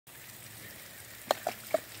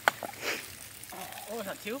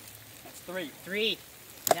was that, 2? That's 3. 3.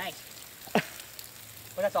 Nice. Well,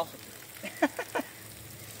 that's also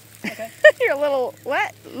 3. Okay. You're a little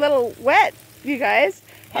wet, you guys.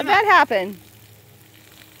 How'd that happen?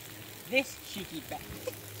 This cheeky bat.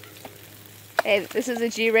 Hey, this is a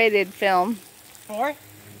G-rated film. 4.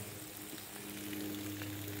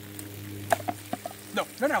 No.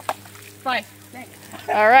 5. Thanks.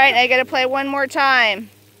 All right, I gotta play one more time.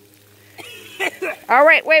 All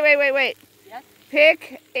right, wait. Yes?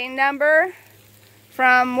 Pick a number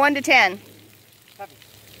from 1 to 10. 7.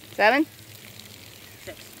 7?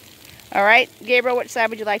 6. All right, Gabriel, which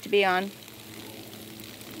side would you like to be on?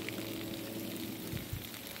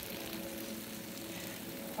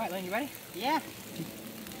 All right, Lynn, you ready? Yeah.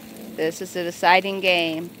 This is a deciding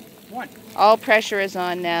game. 1. All pressure is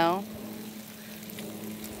on now.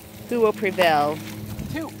 Who will prevail?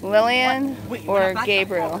 2. Lillian Wait, or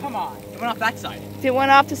Gabriel? Oh, come on. It went off that side. If it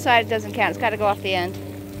went off the side, it doesn't count. It's got to go off the end.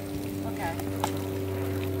 Okay.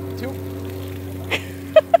 2.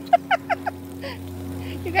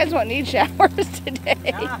 You guys won't need showers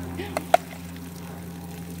today. Ah.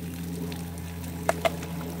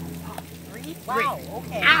 3. Wow.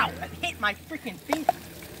 Okay. Ow! That hit my freaking finger.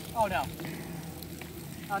 Oh no.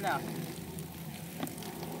 Oh no.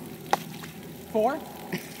 4.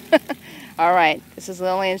 All right, this is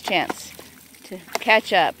Lillian's chance to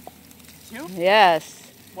catch up. 2.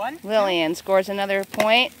 Yes. 1. Lillian scores another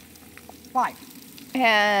point, 5.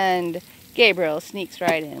 and Gabriel sneaks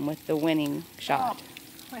right in with the winning shot.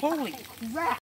 Oh, holy crap!